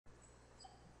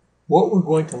What we're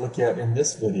going to look at in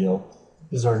this video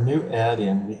is our new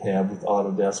add-in we have with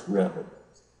Autodesk Revit.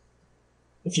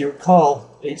 If you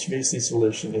recall, HVAC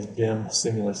Solution is BIM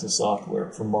simulation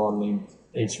software for modeling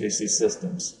HVAC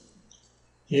systems.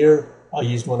 Here, I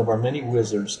used one of our many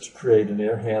wizards to create an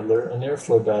air handler, an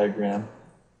airflow diagram,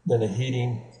 then a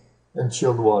heating and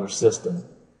chilled water system.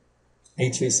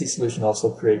 HVAC Solution also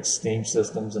creates steam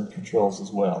systems and controls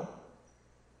as well.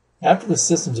 After the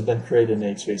systems have been created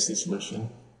in HVAC Solution,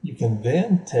 you can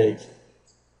then take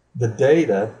the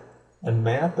data and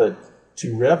map it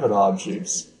to Revit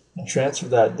objects and transfer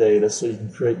that data so you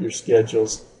can create your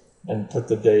schedules and put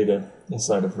the data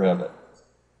inside of Revit.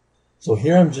 So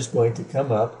here I'm just going to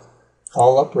come up,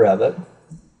 call up Revit.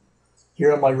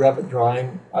 Here on my Revit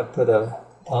drawing, I put a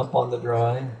pump on the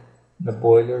drawing and a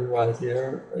boiler right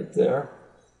here, right there.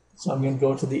 So I'm going to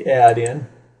go to the add-in,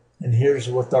 and here's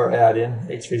what our add-in,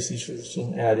 HVAC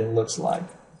Solution add-in, looks like.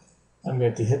 I'm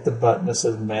going to hit the button that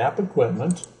says Map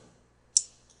Equipment.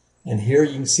 And here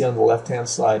you can see on the left-hand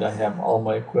side I have all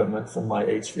my equipment from my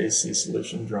HVAC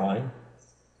Solution drawing.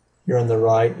 Here on the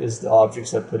right is the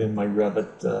objects I put in my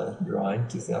Revit drawing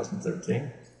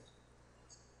 2013.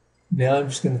 Now I'm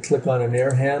just going to click on an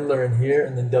air handler in here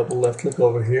and then double left click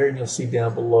over here, and you'll see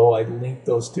down below I linked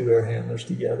those two air handlers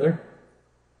together.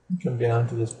 Come down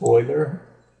to this boiler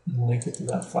and link it to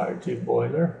that fire tube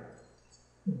boiler.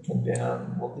 And come down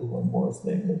and we'll do one more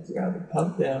thing. We'll grab a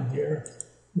pump down here.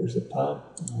 There's a pump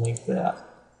and link that.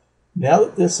 Now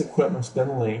that this equipment's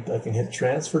been linked, I can hit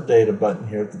Transfer Data button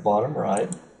here at the bottom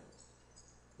right.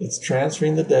 It's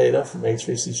transferring the data from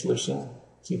HVAC Solution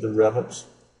to the Revit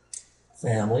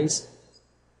families.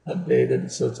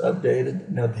 Updated, so it's updated.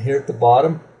 Now here at the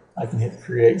bottom, I can hit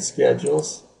Create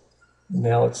Schedules. And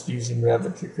now it's using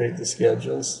Revit to create the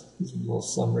schedules. There's a little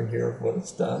summary here of what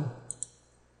it's done.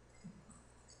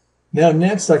 Now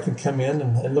next I can come in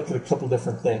and look at a couple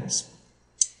different things.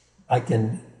 I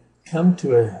can come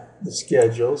to the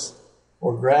schedules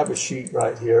or grab a sheet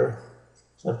right here.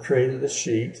 So I've created a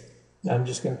sheet. Now I'm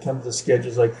just going to come to the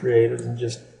schedules I created and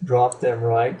just drop them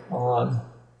right on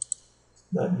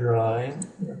that drawing.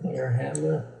 There's my air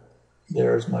handler.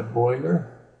 There's my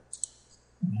boiler.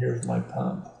 And here's my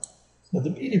pump. Now the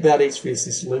beauty about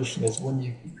HVAC Solution is when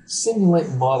you simulate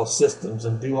and model systems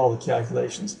and do all the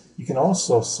calculations, you can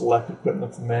also select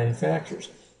equipment from manufacturers.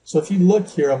 So if you look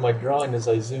here on my drawing as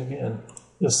I zoom in,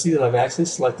 you'll see that I've actually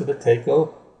selected a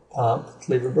Taco pump,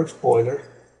 Cleaver-Brooks boiler,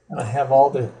 and I have all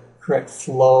the correct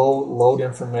flow, load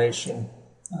information,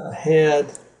 head,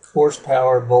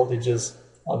 horsepower, voltages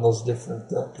on those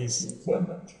different pieces of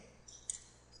equipment.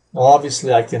 Now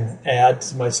obviously I can add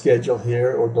to my schedule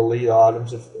here or delete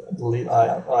items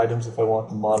if I want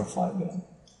to modify them.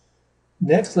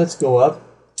 Next, let's go up.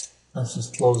 Let's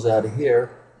just close out of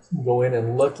here. Go in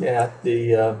and look at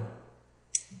the,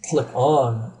 click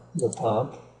on the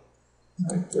pump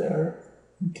right there.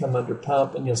 You come under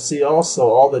pump and you'll see also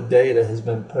all the data has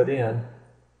been put in.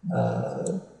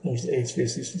 There's the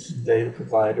HVAC data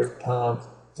provider, pump,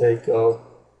 TACO,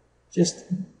 just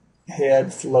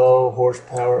head, flow,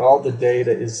 horsepower, all the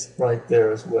data is right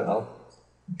there as well.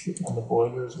 Click on the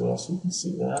boiler as well so you can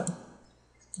see that.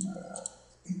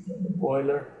 Click on the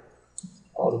boiler,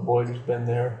 all the boiler's been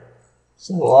there.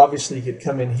 So obviously you could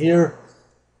come in here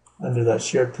under that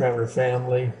shared parameter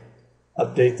family,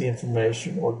 update the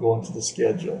information, or go into the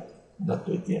schedule and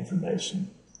update the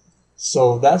information.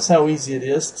 So that's how easy it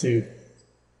is to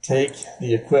take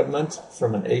the equipment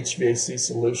from an HVAC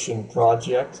Solution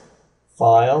project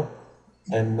file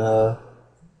and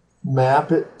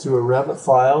map it to a Revit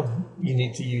file. You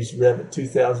need to use Revit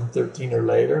 2013 or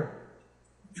later.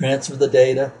 Transfer the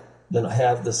data, then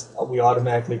have this. We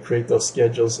automatically create those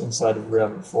schedules inside of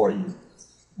Revit for you.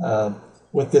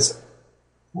 With this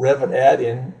Revit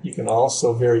add-in, you can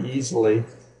also very easily,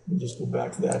 just go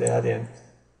back to that add-in,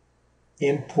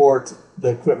 import the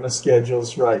equipment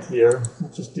schedules right here.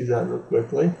 Let's just do that real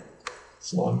quickly.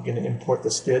 So I'm going to import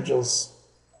the schedules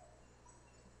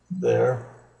there.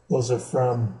 Those are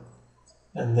from,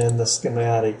 and then the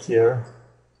schematic here.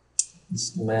 The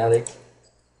schematic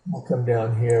will come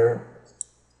down here.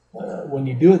 When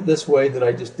you do it this way that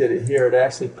I just did it here, it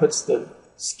actually puts the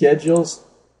schedules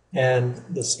and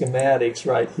the schematics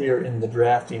right here in the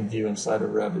drafting view inside of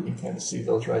Revit. You can kind of see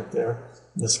those right there.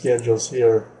 And the schedules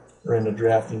here are in the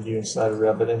drafting view inside of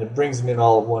Revit, and it brings them in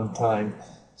all at one time,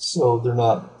 so they're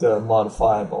not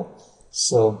modifiable.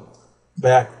 So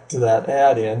back to that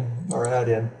add-in,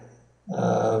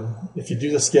 if you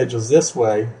do the schedules this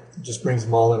way, it just brings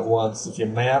them all in at once. If you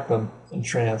map them and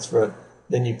transfer it,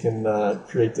 then you can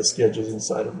create the schedules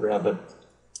inside of Revit.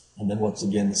 And then once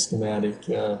again, the schematic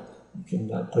you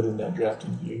can put in that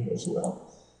drafting view as well.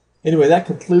 Anyway, that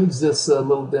concludes this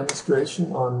little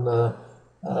demonstration on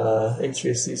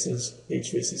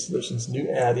HVAC Solutions' new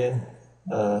add-in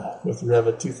with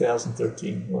Revit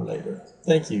 2013 or later.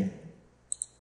 Thank you.